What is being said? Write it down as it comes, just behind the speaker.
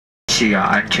系啊，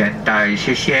安全带，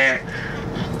谢谢。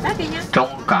中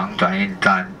港转运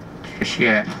站，谢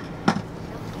谢。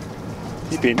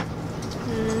You been?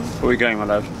 Where are we going, my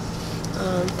love?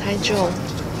 Taichung.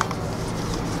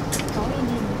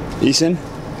 Ethan?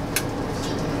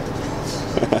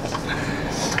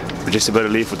 We're just about to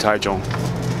leave for Taichung.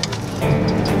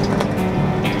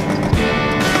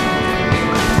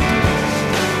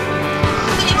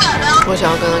 我想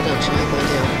要跟他讲其他观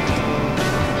点。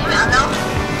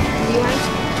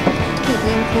可以不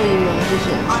用扩音吗？谢谢。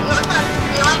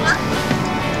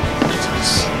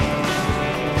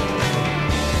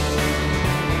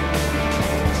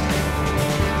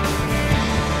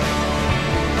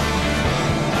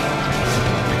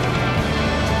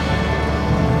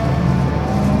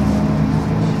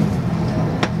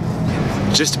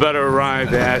Just about to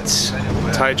arrive at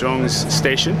Taichung's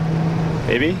station.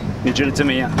 Baby, 你觉得怎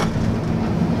么样?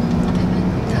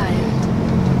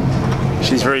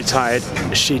 She's very tired.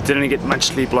 She didn't get much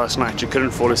sleep last night. She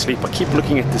couldn't fall asleep. I keep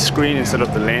looking at the screen instead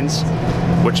of the lens,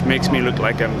 which makes me look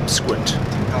like I'm squint.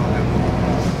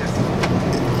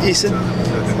 Ethan?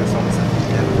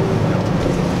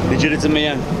 你觉得怎么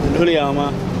样?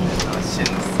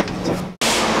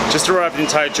 Just arrived in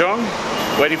Taichung,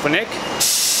 waiting for Nick.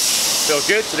 Feel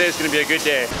good? Today's going to be a good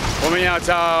day. 我们要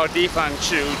找地方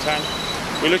吃午餐.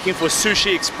 We're looking for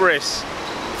Sushi Express.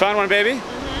 Found one, baby?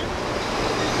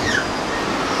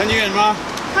 很远吗？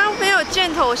它没有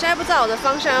箭头，我现在不知道我的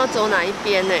方向要走哪一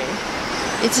边呢。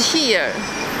It's here,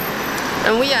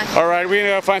 and we are. All right, we're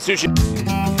gonna find sushi.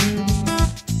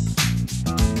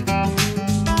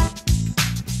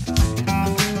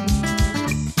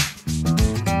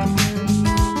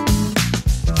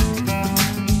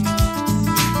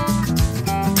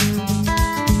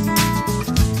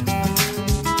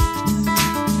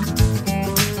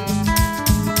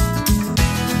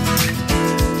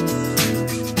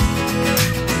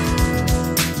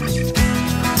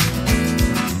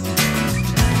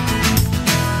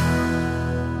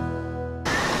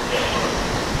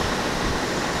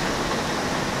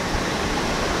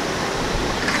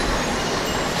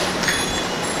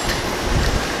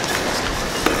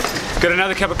 Got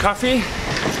another cup of coffee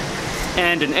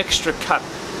and an extra cup.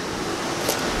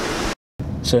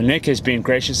 So Nick has been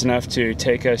gracious enough to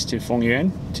take us to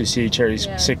Fengyuan to see Cherry's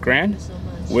sick gran.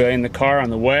 We're in the car on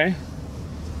the way.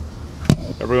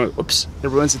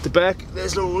 Everyone's at the back.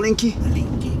 There's little Linky.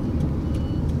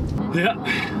 Yeah,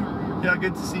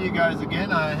 good to see you guys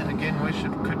again. I again wish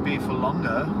it could be for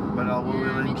longer, but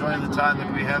we'll enjoy the time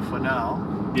that we have for now.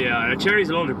 Yeah, Cherry's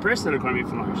a little depressed that it can't be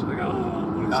for long. She's like,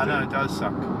 oh, I know, it does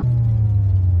suck.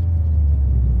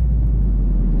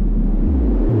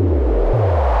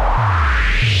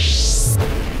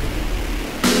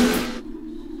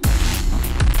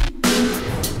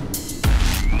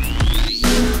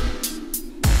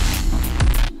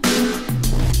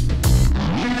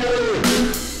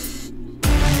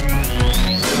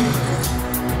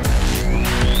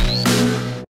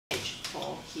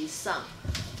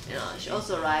 You know, she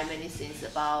also writes many things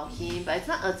about him, but it's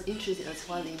not as interesting as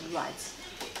what Linky writes.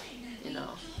 You know,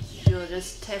 she will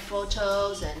just take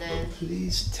photos and then.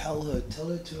 Please tell her to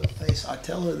her face. I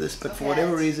tell her this, but for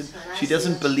whatever reason, she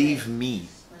doesn't believe me.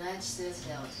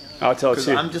 I'll tell Because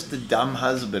too. I'm just a dumb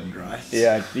husband, right?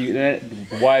 Yeah,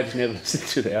 wives never listen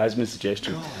to their husband's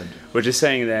suggestions. We're just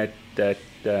saying that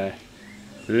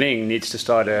Ling needs to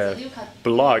start a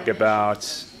blog about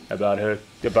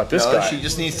this guy. She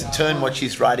just needs to turn what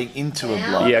she's writing into a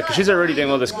blog. Yeah, because she's already doing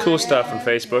all this cool stuff on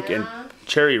Facebook, and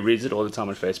Cherry reads it all the time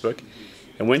on Facebook.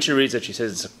 And when she reads it, she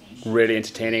says it's really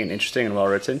entertaining and interesting and well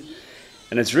written.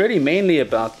 And it's really mainly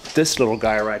about this little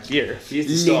guy right here. He's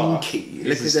the star. Linky.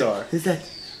 He's the star. Who's that?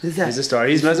 He's the star.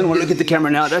 He doesn't want to look at the camera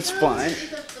now. That's fine.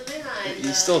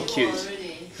 He's still cute.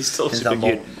 He's still super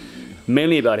cute.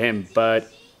 Mainly about him,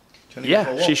 but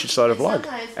yeah, she should start a vlog.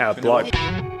 Blog.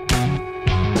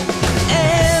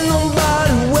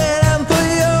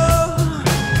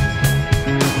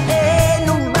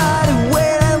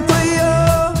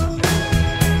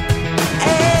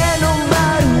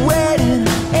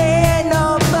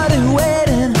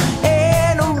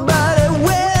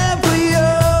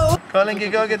 Linky,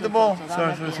 go get the ball.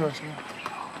 Sorry. Isn't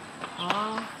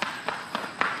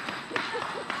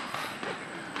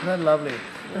that lovely?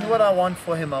 This is what I want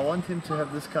for him. I want him to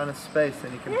have this kind of space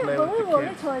and he can play with the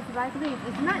kids. It's like this.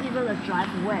 It's not even a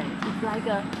driveway. It's like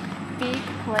a big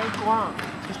playground.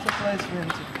 Just a place for him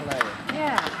to play.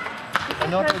 Yeah.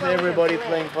 And not with everybody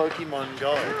playing Pokemon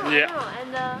Go. Yeah.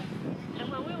 And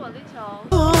when we were little.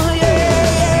 Oh, yeah.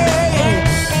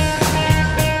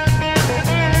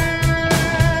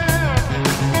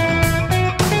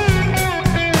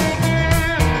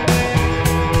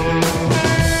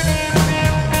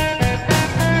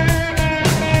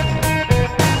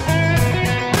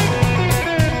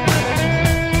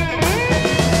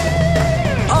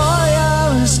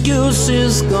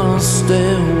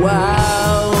 stay a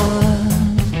while.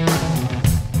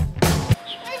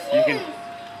 You can.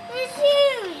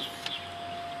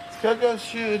 Coco's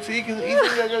shoes. He can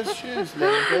Coco's shoes,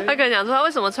 Linky. 他可能讲说他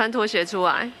为什么穿拖鞋出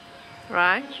来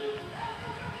 ，right？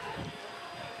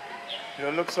 You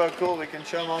look so cool. We can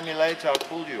show mommy later how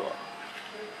cool you are.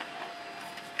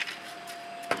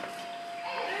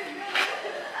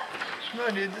 No,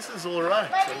 dude, this is all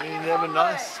right. I mean, you have a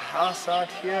nice house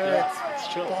out here. It's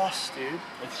chill. Boss, dude.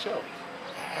 It's chill.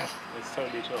 It's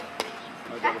totally chill.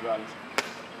 No doubt about it.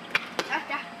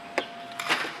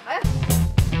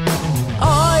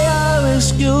 All your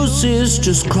excuses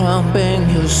just crumping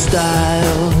your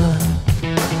style.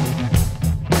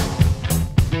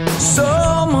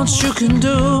 So much you can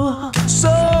do,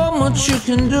 so much you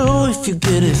can do if you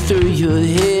get it through your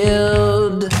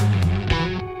head.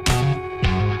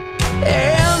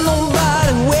 Ain't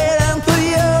nobody waiting for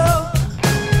you.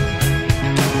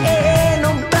 Ain't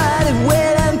nobody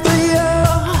waiting for you.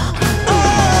 Oh,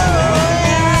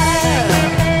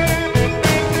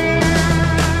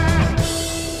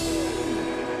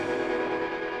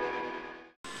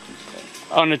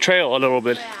 yeah. On the trail a little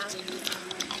bit.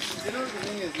 You know, the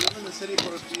thing is, live in the city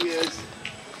for a few years,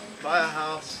 buy a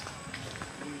house,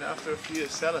 and after a few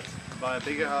years sell it. Buy a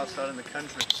bigger house out in the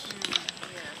country.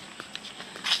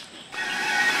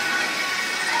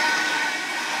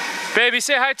 Baby,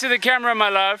 say hi to the camera, my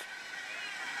love.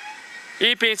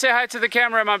 EP, say hi to the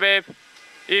camera, my babe.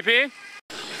 EP?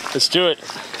 Let's do it.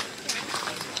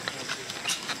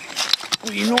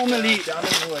 We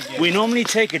normally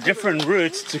take a different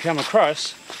route to come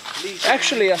across.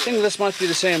 Actually, I think this might be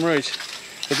the same route.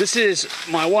 But this is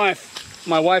my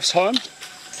wife's home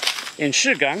in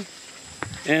Shigang.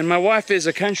 And my wife is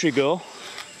a country girl.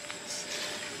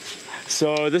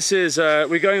 So this is,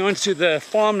 we're going on to the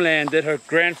farmland that her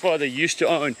grandfather used to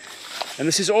own. And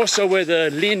this is also where the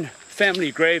Lin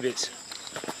family grave is.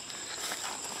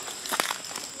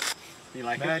 You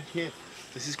like Mad it? kid.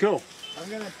 This is cool. I'm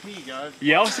gonna pee, guys.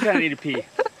 Yeah, I also kind of need to pee.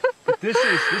 But this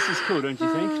is cool, don't you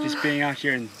think? Just being out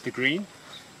here in the green.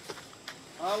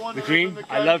 I want The to green. live in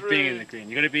the I love country. being in the green.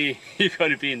 You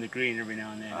gotta be in the green every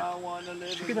now and then. I want to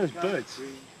live Look in at those the birds.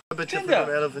 country. A bit Tinder. different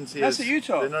from elephants' ears. That's what you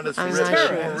told. They're not as I'm ripped not or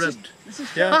sure. ripped. This is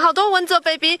啊， Yeah. 好多蚊子哦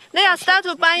 ，baby， they are start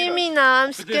to bite me now.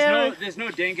 I'm But scared. there's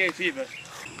no dengue fever.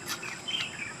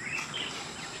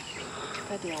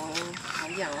 快点哦，好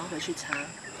痒哦，回去擦。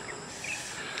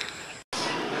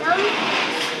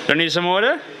 Don't need some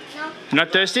water? No.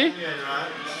 Not thirsty?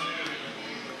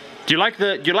 Do you like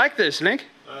this, Link?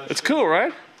 It's cool,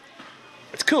 right?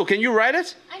 It's cool. Can you ride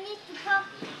it? I need to park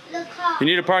the car. You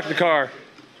need to park the car.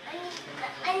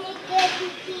 I need to get the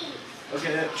keys.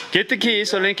 Okay, Get the keys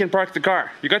so Link can park the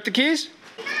car. You got the keys?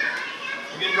 you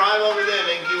can drive over there,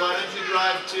 Linky. Why don't you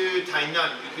drive to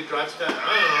Taichung? You could drive to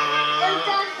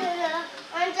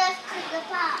I'm just to the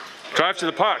park. Drive to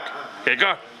the park. Okay,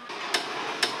 go.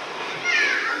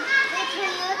 Which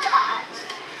will you touch?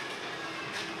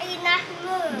 Are you not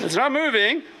moving? It's not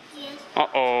moving. Yes.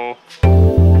 Uh-oh.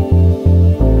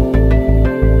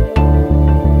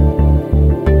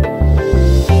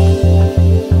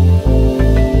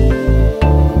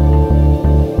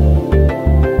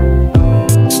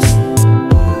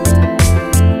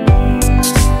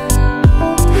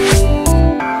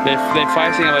 They're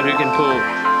fighting about who can pull.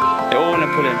 They all want to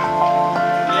pull in.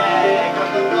 Yay, got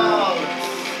the ball.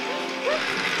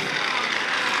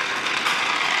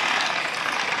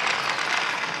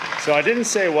 So I didn't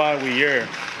say why we're here.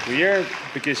 We're here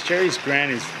because Cherry's gran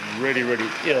is really, really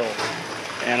ill.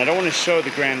 And I don't want to show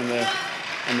the gran in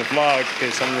the vlog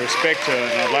because I'm going to respect her.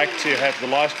 And I'd like to have the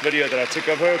last video that I took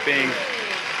of her being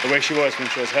the way she was when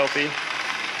she was healthy.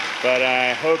 But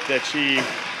I hope that she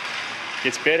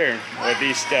gets better, or at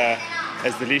least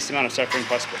has the least amount of suffering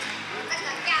possible.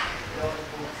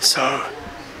 So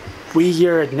we're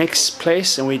here at Nick's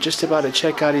place and we're just about to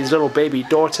check out his little baby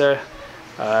daughter.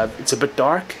 It's a bit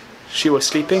dark. She was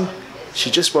sleeping. She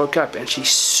just woke up and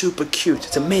she's super cute.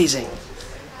 It's amazing.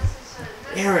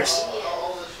 Aeris.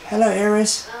 Hello,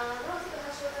 Aeris.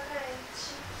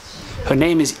 Her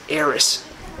name is Aeris.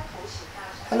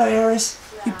 Hello, Aeris.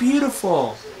 You're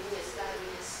beautiful.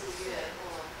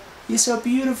 You're so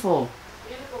beautiful.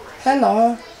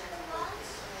 Hello.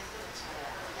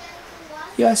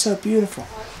 You are so beautiful.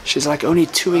 She's like only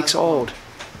 2 weeks old.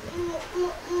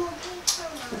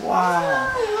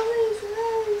 Wow.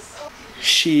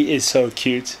 She is so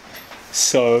cute.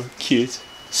 So cute.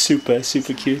 Super,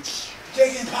 super cute.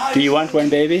 Do you want one,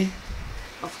 baby?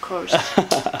 Of course.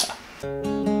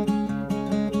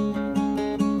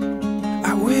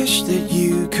 I wish that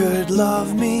you could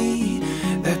love me,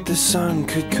 that the sun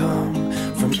could come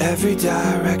from from every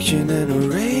direction and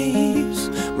erase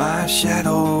my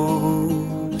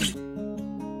shadows.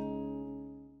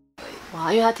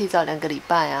 哇，因为他提早2个礼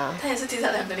拜啊。他也是提早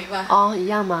2个礼拜。哦，一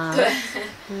样吗？对，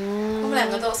我们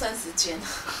2个都算时间。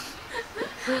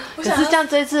可是这样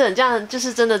这一次这样就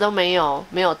是真的都没有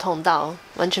痛到，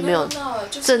完全没有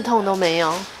阵痛都没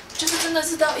有。就是真的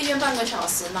是到医院半个小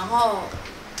时，然后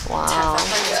采访半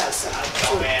个小时，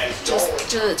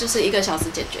就是1个小时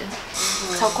解决，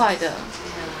超快的。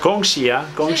恭喜啊，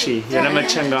恭喜，有那么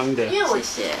成功的。因为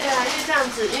对啊，因为这样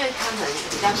子，因为他们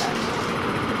比较小。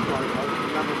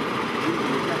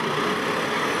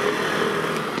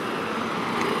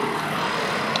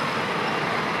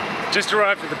Just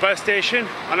arrived at the bus station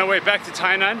on our way back to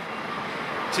Tainan.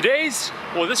 This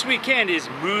weekend is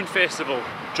Moon Festival,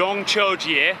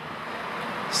 Zhongqiujie.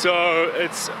 So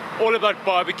it's all about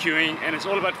barbecuing and it's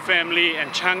all about family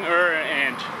and Chang'er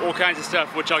and all kinds of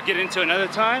stuff, which I'll get into another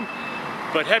time.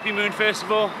 But happy Moon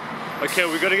Festival. Okay,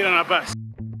 we gotta get on our bus.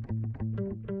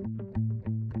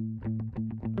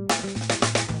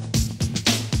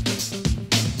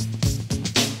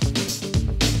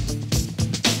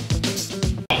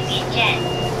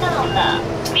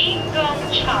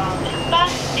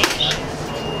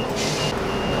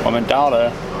 We're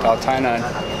到Tainan.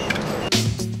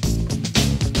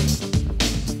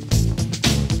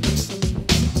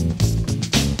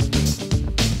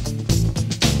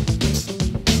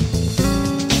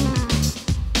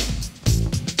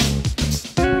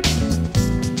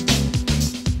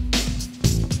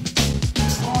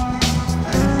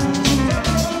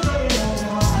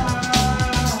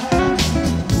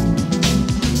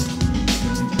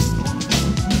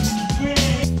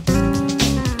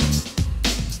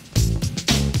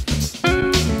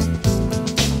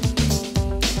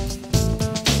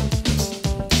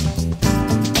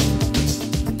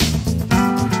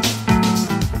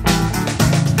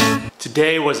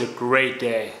 Today was a great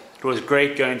day. It was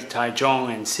great going to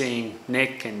Taichung and seeing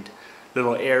Nick and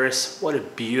little Aeris. What a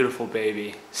beautiful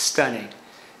baby, stunning.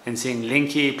 And seeing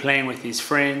Linky playing with his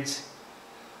friends.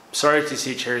 Sorry to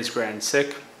see Cherry's grand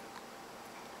sick.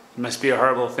 It must be a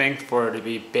horrible thing for her to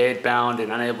be bedbound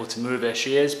and unable to move as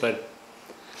she is, but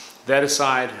that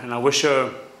aside, and I wish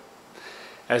her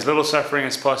as little suffering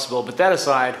as possible, but that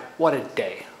aside, what a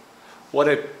day. What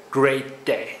a great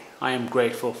day. I am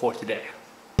grateful for today.